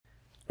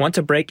Want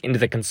to break into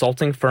the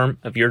consulting firm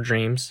of your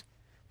dreams?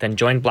 Then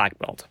join Black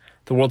Belt,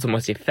 the world's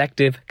most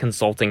effective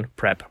consulting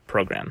prep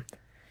program.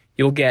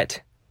 You'll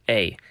get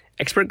A.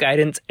 Expert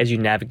guidance as you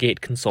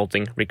navigate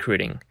consulting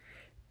recruiting.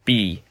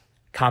 B.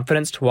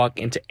 Confidence to walk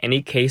into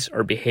any case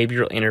or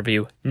behavioral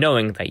interview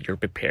knowing that you're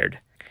prepared.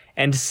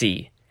 And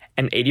C.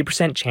 An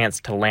 80% chance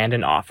to land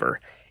an offer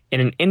in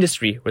an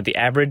industry where the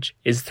average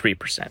is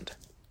 3%.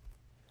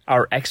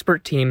 Our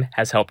expert team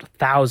has helped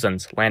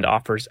thousands land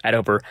offers at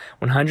over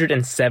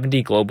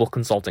 170 global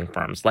consulting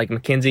firms like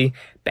McKinsey,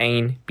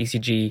 Bain,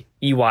 BCG,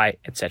 EY,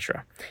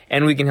 etc.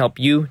 And we can help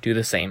you do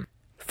the same.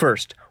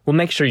 First, we'll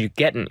make sure you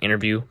get an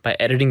interview by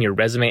editing your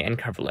resume and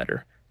cover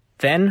letter.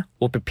 Then,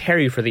 we'll prepare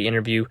you for the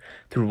interview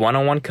through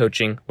one-on-one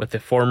coaching with a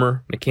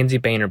former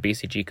McKinsey, Bain, or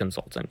BCG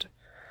consultant.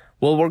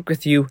 We'll work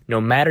with you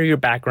no matter your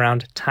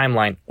background,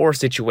 timeline, or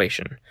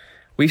situation.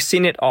 We've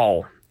seen it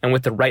all. And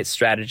with the right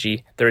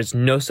strategy, there is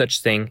no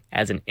such thing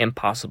as an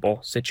impossible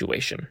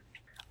situation.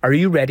 Are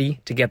you ready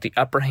to get the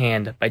upper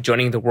hand by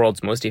joining the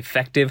world's most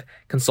effective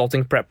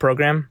consulting prep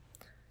program?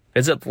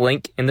 Visit the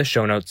link in the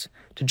show notes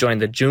to join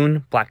the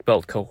June Black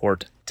Belt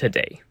cohort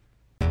today.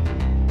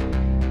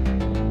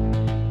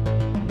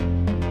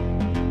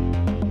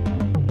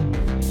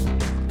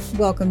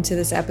 Welcome to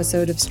this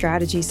episode of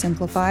Strategy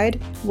Simplified,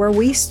 where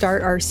we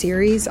start our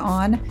series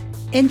on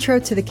Intro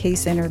to the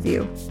Case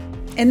Interview.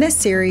 In this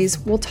series,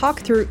 we'll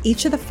talk through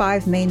each of the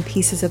 5 main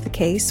pieces of the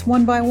case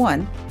one by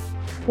one.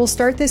 We'll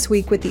start this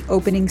week with the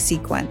opening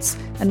sequence,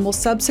 and we'll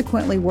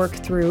subsequently work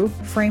through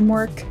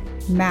framework,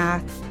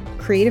 math,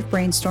 creative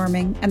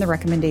brainstorming, and the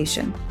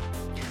recommendation.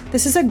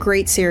 This is a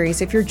great series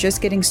if you're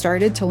just getting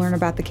started to learn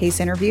about the case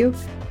interview,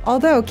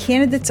 although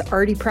candidates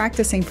already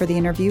practicing for the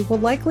interview will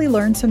likely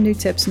learn some new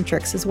tips and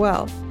tricks as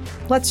well.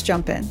 Let's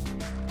jump in.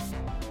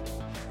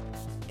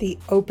 The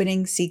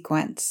opening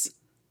sequence.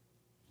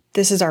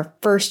 This is our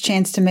first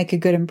chance to make a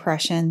good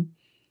impression.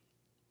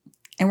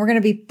 And we're going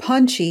to be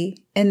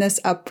punchy in this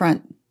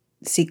upfront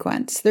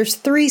sequence. There's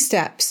 3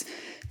 steps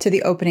to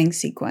the opening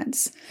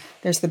sequence.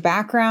 There's the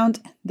background,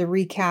 the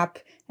recap,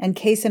 and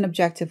case and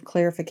objective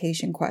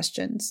clarification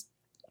questions.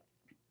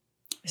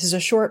 This is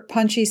a short,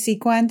 punchy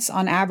sequence.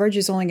 On average,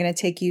 is only going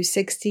to take you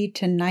 60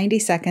 to 90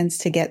 seconds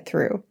to get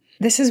through.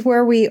 This is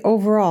where we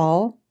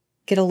overall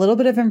get a little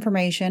bit of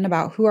information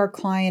about who our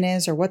client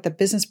is or what the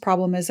business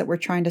problem is that we're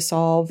trying to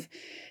solve,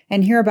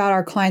 and hear about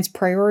our client's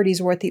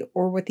priorities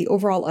or what the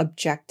overall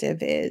objective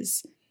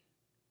is.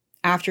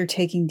 After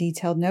taking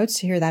detailed notes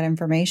to hear that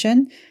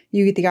information,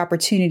 you get the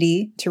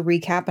opportunity to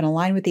recap and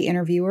align with the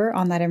interviewer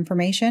on that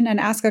information and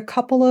ask a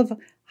couple of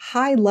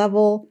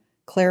high-level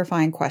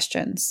clarifying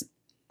questions.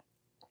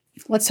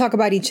 Let's talk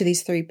about each of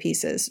these 3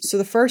 pieces. So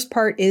the first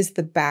part is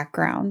the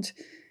background.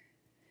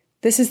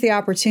 This is the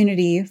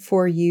opportunity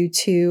for you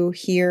to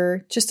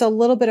hear just a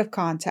little bit of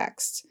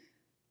context.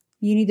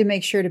 You need to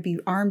make sure to be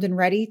armed and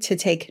ready to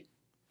take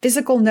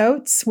physical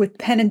notes with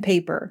pen and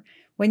paper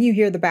when you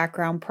hear the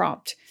background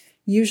prompt.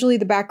 Usually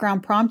the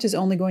background prompt is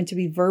only going to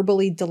be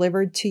verbally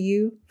delivered to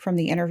you from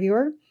the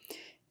interviewer,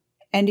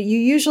 and you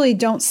usually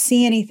don't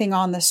see anything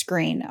on the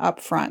screen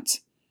up front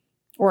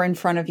or in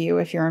front of you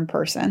if you're in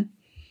person.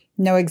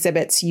 No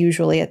exhibits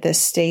usually at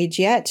this stage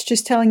yet. It's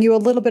just telling you a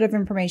little bit of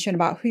information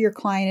about who your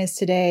client is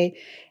today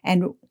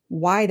and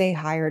why they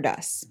hired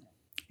us.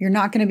 You're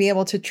not going to be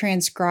able to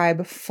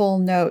transcribe full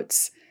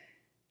notes,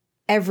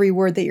 every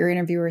word that your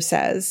interviewer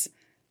says.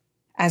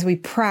 As we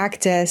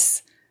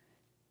practice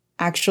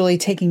actually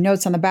taking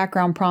notes on the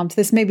background prompt,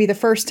 this may be the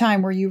first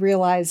time where you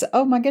realize,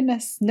 oh my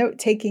goodness, note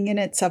taking in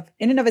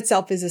and of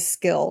itself is a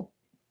skill.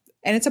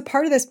 And it's a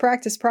part of this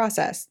practice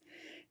process.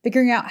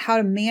 Figuring out how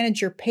to manage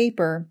your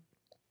paper,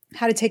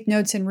 how to take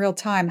notes in real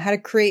time, how to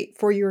create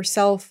for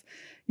yourself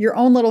your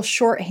own little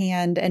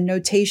shorthand and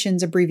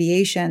notations,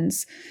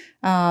 abbreviations.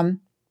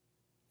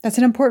 That's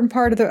an important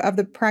part of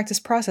the practice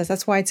process.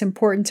 That's why it's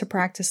important to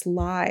practice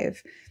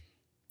live,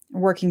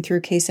 working through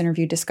case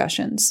interview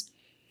discussions.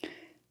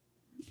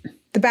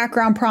 The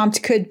background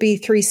prompt could be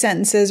 3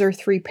 sentences or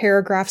 3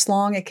 paragraphs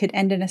long. It could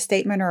end in a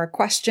statement or a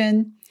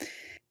question.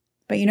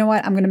 But you know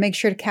what? I'm going to make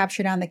sure to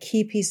capture down the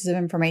key pieces of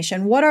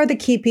information. What are the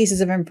key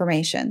pieces of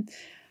information?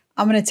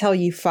 I'm going to tell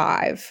you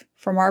 5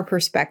 from our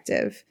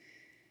perspective.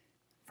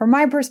 From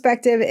my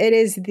perspective, it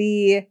is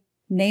the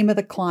name of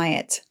the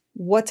client,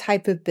 what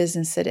type of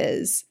business it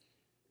is,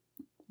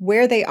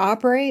 where they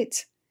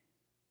operate,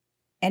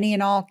 any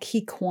and all key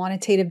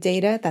quantitative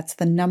data, that's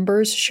the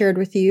numbers shared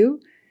with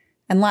you.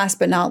 And last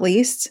but not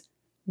least,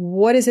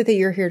 what is it that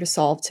you're here to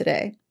solve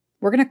today?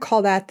 We're going to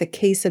call that the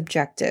case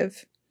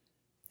objective.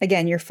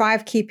 Again, your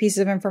 5 key pieces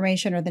of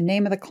information are the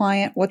name of the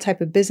client, what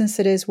type of business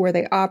it is, where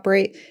they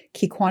operate,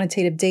 key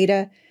quantitative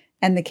data,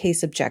 and the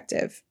case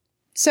objective.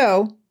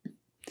 So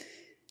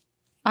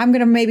I'm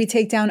going to maybe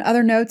take down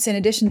other notes in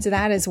addition to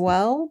that as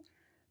well.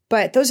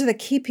 But those are the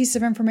key pieces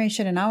of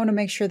information, and I want to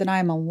make sure that I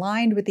am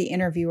aligned with the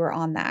interviewer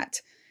on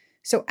that.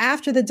 So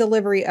after the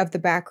delivery of the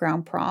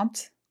background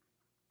prompt,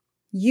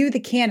 you, the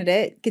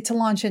candidate, get to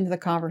launch into the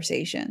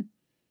conversation.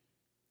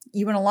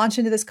 You want to launch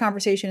into this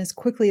conversation as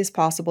quickly as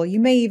possible. You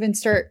may even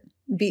start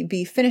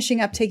be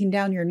finishing up taking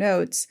down your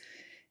notes,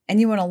 and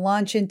you want to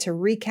launch into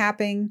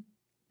recapping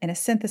in a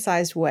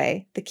synthesized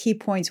way the key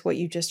points, what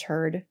you just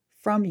heard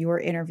from your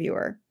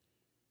interviewer.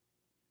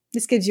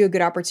 This gives you a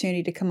good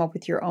opportunity to come up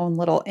with your own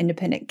little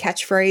independent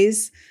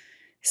catchphrase,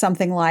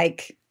 something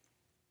like,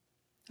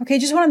 okay,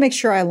 just want to make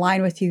sure I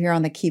align with you here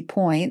on the key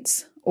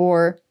points,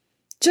 or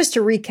just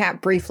to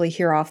recap briefly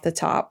here off the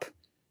top.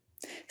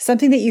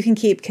 Something that you can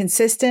keep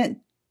consistent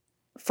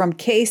from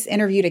case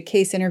interview to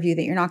case interview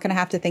that you're not going to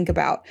have to think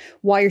about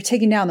while you're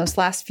taking down those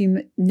last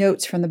few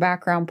notes from the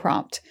background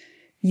prompt.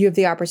 You have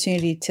the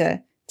opportunity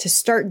to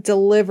start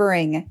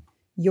delivering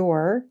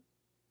your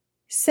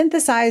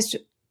synthesized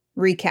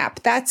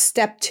recap. That's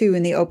step 2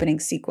 in the opening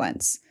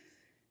sequence.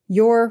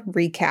 Your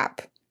recap.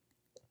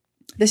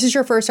 This is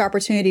your first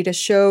opportunity to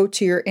show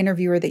to your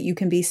interviewer that you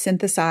can be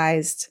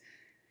synthesized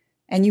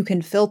and you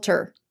can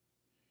filter.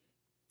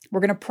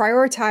 We're going to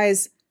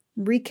prioritize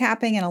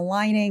recapping and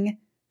aligning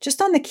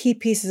just on the key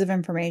pieces of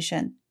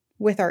information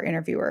with our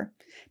interviewer.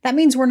 That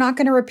means we're not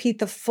going to repeat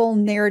the full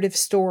narrative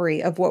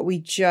story of what we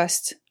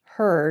just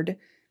heard.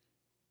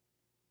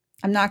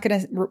 I'm not going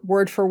to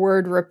word for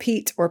word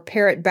repeat or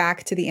parrot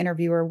back to the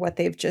interviewer what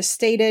they've just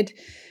stated.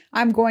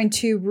 I'm going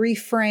to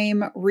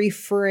reframe,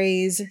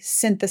 rephrase,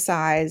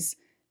 synthesize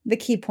the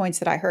key points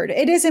that I heard.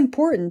 It is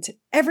important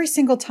every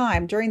single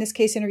time during this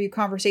case interview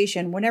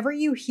conversation, whenever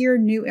you hear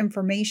new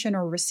information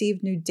or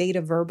receive new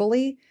data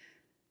verbally,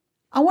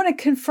 I want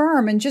to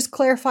confirm and just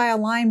clarify a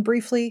line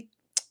briefly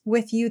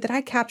with you that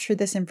I captured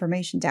this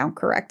information down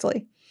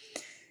correctly.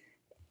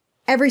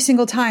 Every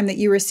single time that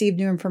you receive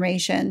new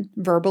information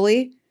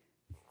verbally,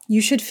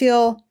 you should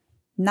feel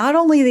not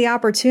only the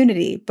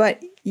opportunity,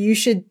 but you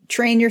should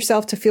train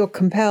yourself to feel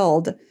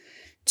compelled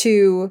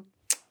to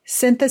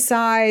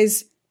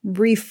synthesize,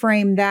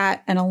 reframe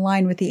that, and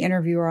align with the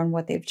interviewer on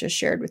what they've just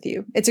shared with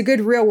you. It's a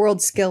good real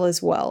world skill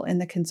as well in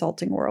the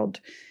consulting world.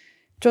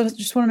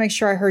 Just want to make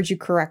sure I heard you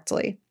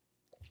correctly.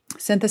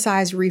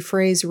 Synthesize,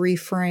 rephrase,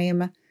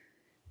 reframe,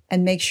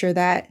 and make sure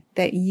that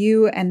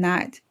you and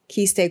that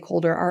key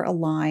stakeholder are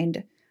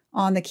aligned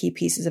on the key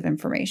pieces of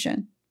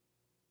information.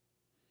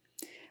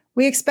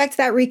 We expect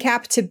that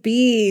recap to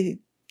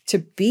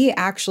be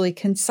actually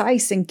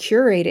concise and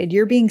curated.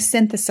 You're being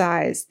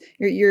synthesized.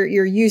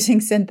 You're using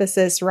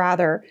synthesis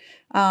rather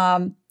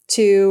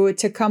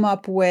to come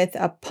up with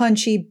a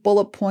punchy,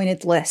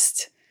 bullet-pointed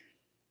list.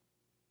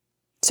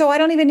 So I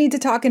don't even need to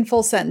talk in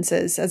full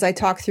sentences as I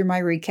talk through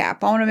my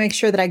recap. I want to make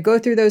sure that I go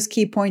through those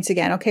key points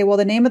again. Okay, well,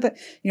 the name of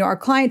our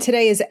client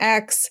today is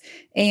X,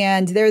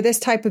 and they're this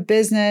type of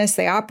business.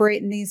 They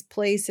operate in these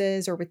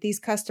places or with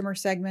these customer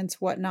segments,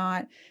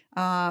 whatnot.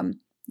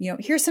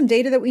 Here's some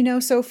data that we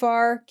know so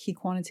far, key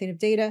quantitative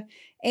data.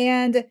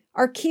 And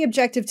our key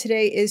objective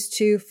today is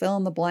to fill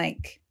in the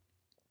blank.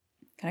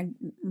 Kind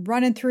of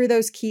running through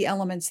those key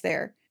elements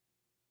there.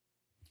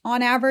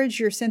 On average,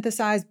 your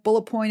synthesized,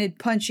 bullet-pointed,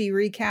 punchy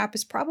recap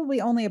is probably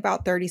only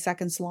about 30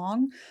 seconds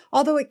long,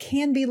 although it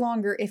can be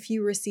longer if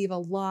you receive a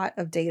lot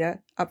of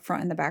data up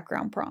front in the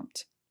background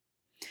prompt.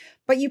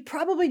 But you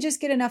probably just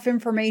get enough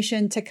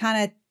information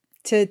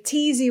to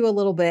tease you a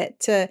little bit,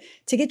 to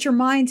get your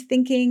mind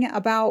thinking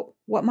about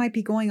what might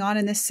be going on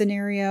in this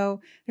scenario.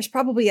 There's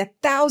probably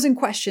 1,000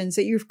 questions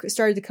that you've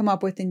started to come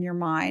up with in your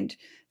mind,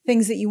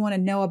 things that you want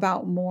to know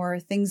about more,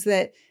 things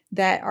that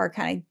are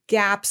kind of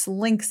gaps,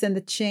 links in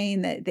the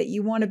chain that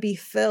you want to be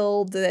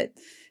filled, that,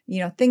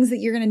 things that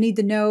you're going to need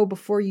to know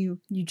before you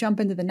jump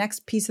into the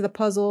next piece of the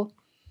puzzle.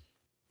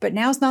 But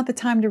now's not the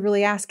time to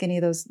really ask any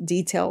of those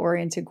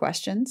detail-oriented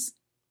questions.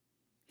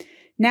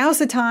 Now's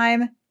the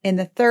time in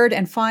the third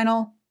and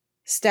final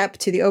step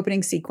to the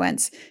opening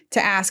sequence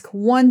to ask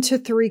 1 to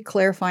 3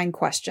 clarifying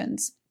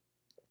questions.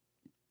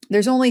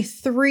 There's only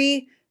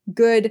 3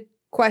 good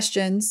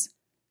questions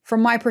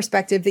from my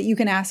perspective that you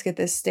can ask at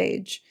this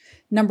stage.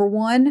 Number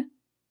 1,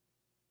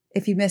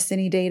 if you missed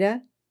any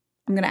data,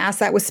 I'm going to ask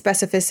that with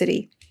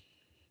specificity.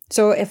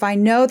 So if I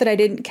know that I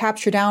didn't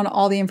capture down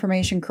all the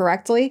information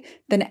correctly,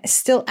 then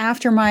still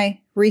after my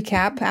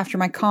recap, after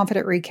my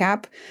confident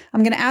recap,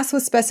 I'm going to ask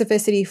with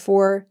specificity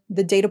for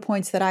the data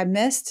points that I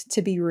missed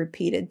to be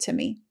repeated to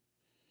me.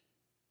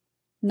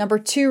 Number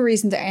 2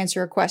 reason to ask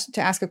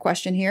a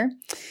question here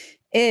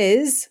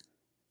is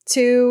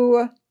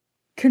to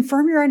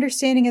confirm your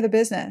understanding of the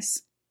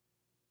business.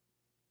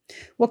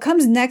 What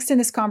comes next in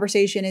this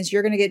conversation is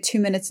you're going to get 2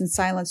 minutes in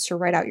silence to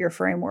write out your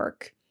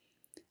framework.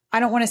 I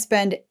don't want to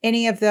spend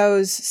any of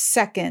those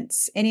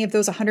seconds, any of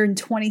those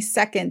 120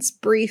 seconds,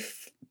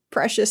 brief,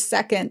 precious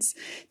seconds,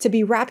 to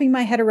be wrapping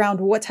my head around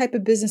what type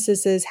of business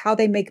this is, how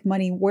they make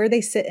money, where they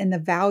sit in the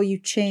value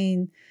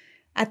chain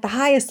at the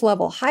highest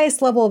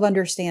level of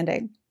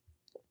understanding.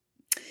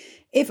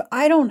 If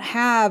I don't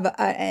have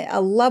a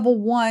level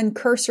 1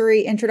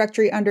 cursory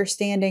introductory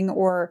understanding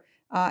or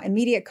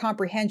immediate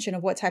comprehension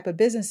of what type of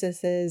business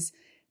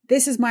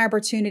this is my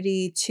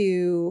opportunity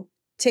to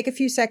take a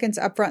few seconds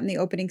up front in the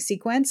opening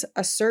sequence,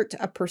 assert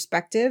a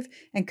perspective,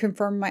 and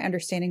confirm my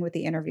understanding with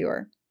the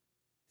interviewer.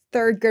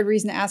 third good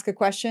reason to ask a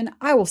question,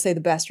 I will say the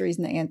best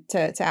reason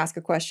to ask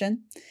a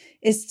question,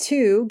 is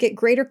to get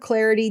greater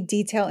clarity,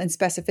 detail, and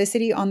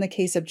specificity on the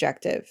case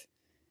objective.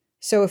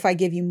 So if I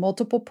give you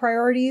multiple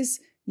priorities,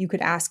 you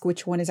could ask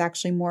which one is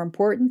actually more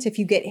important. If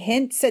you get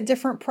hints at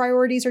different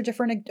priorities or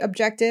different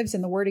objectives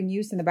in the wording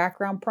used in the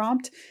background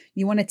prompt,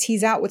 you want to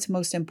tease out what's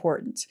most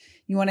important.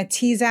 You want to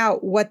tease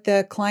out what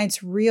the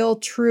client's real,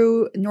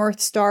 true North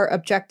Star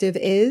objective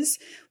is.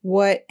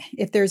 What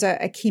if there's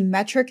a key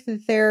metric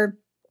that they're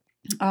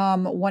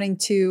wanting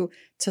to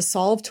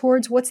solve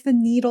towards, what's the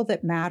needle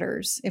that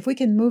matters? If we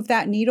can move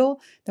that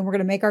needle, then we're going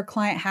to make our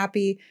client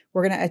happy.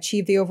 We're going to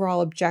achieve the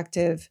overall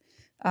objective.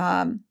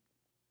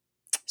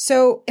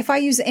 So if I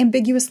use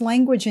ambiguous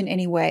language in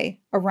any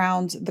way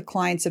around the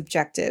client's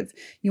objective,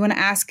 you want to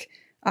ask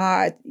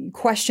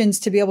questions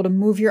to be able to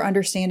move your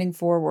understanding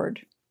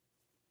forward.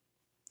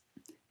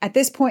 At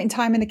this point in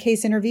time in the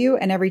case interview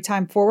and every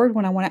time forward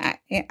when I want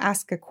to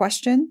ask a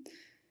question,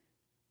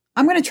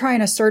 I'm going to try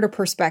and assert a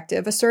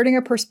perspective. Asserting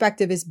a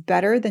perspective is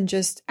better than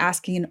just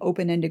asking an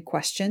open-ended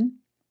question.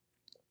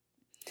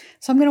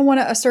 So I'm going to want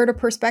to assert a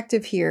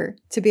perspective here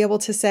to be able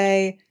to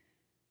say,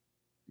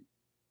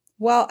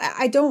 well,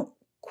 I don't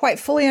quite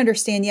fully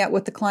understand yet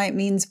what the client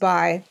means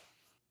by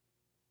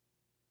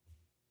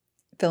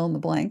fill in the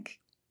blank.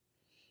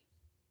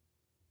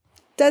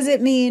 Does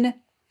it mean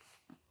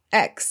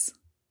X?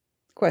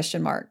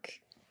 Question mark.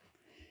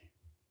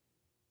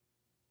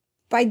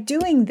 By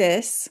doing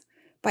this,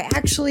 by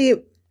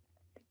actually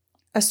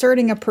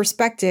asserting a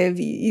perspective,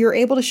 you're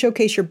able to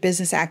showcase your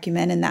business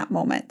acumen in that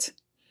moment.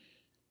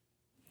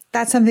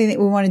 That's something that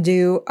we want to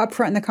do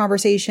upfront in the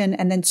conversation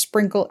and then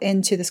sprinkle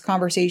into this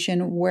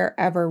conversation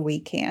wherever we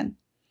can.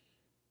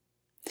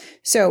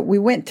 So we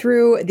went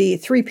through the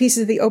 3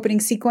 pieces of the opening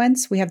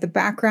sequence. We have the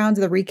background,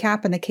 the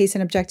recap, and the case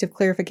and objective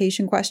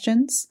clarification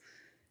questions.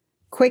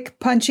 Quick,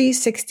 punchy,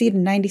 60 to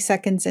 90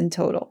 seconds in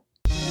total.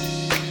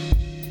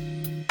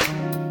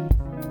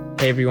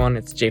 Hey everyone,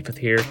 it's Japheth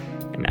here,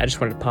 and I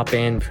just wanted to pop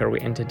in before we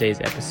end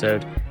today's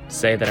episode to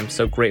say that I'm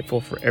so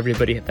grateful for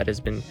everybody that has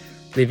been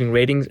leaving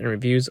ratings and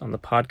reviews on the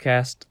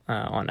podcast,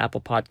 on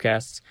Apple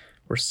Podcasts.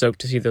 We're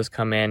stoked to see those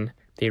come in.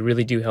 They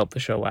really do help the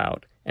show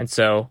out. And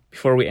so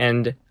before we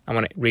end, I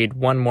want to read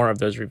one more of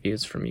those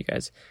reviews from you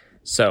guys.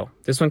 So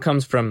this one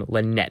comes from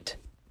Lynette.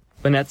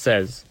 Lynette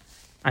says,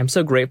 I'm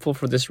so grateful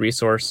for this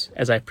resource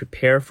as I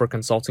prepare for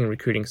consulting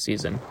recruiting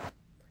season.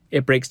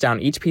 It breaks down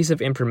each piece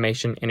of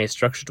information in a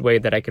structured way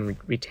that I can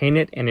retain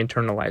it and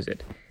internalize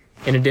it.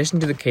 In addition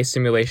to the case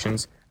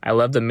simulations, I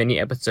love the mini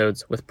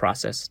episodes with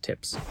process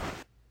tips.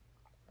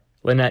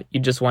 Lynette, you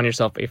just won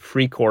yourself a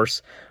free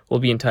course. We'll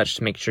be in touch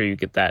to make sure you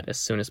get that as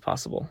soon as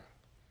possible.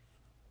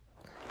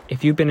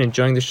 If you've been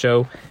enjoying the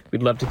show,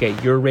 we'd love to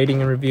get your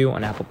rating and review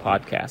on Apple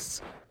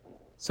Podcasts.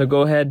 So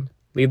go ahead,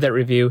 leave that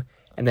review,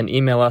 and then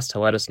email us to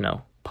let us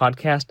know.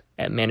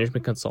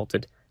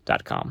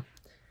 podcast@managementconsulted.com.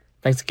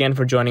 Thanks again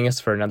for joining us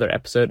for another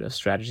episode of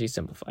Strategy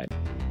Simplified.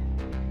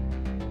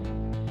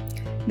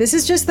 This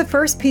is just the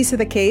first piece of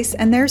the case,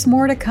 and there's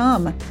more to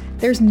come.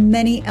 There's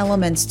many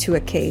elements to a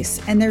case,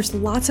 and there's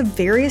lots of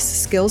various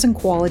skills and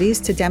qualities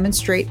to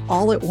demonstrate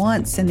all at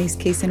once in these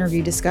case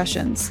interview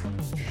discussions.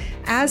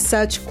 As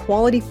such,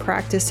 quality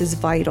practice is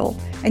vital,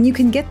 and you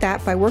can get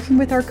that by working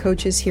with our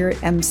coaches here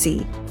at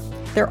MC.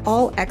 They're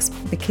all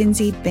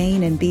ex-McKinsey,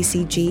 Bain, and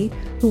BCG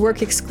who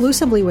work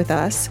exclusively with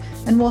us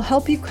and will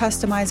help you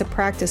customize a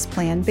practice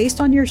plan based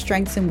on your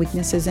strengths and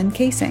weaknesses in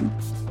casing.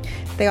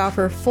 They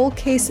offer full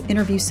case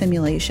interview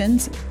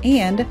simulations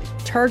and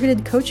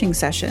targeted coaching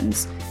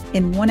sessions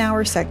in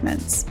 1-hour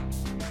segments.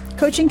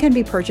 Coaching can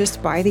be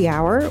purchased by the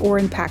hour or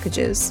in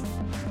packages.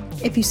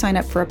 If you sign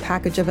up for a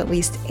package of at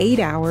least 8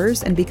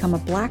 hours and become a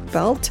black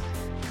belt,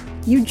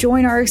 you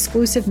join our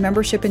exclusive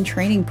membership and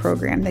training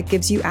program that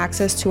gives you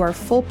access to our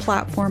full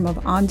platform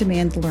of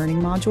on-demand learning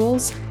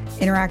modules,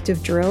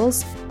 interactive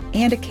drills,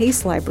 and a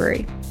case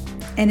library,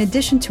 in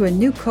addition to a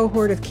new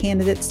cohort of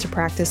candidates to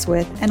practice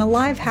with and a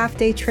live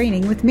half-day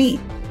training with me.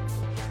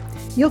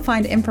 You'll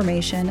find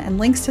information and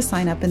links to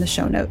sign up in the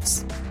show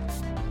notes.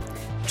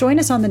 Join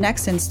us on the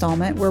next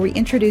installment where we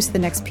introduce the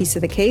next piece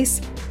of the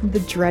case, the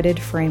dreaded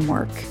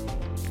framework.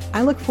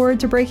 I look forward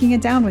to breaking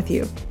it down with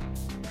you.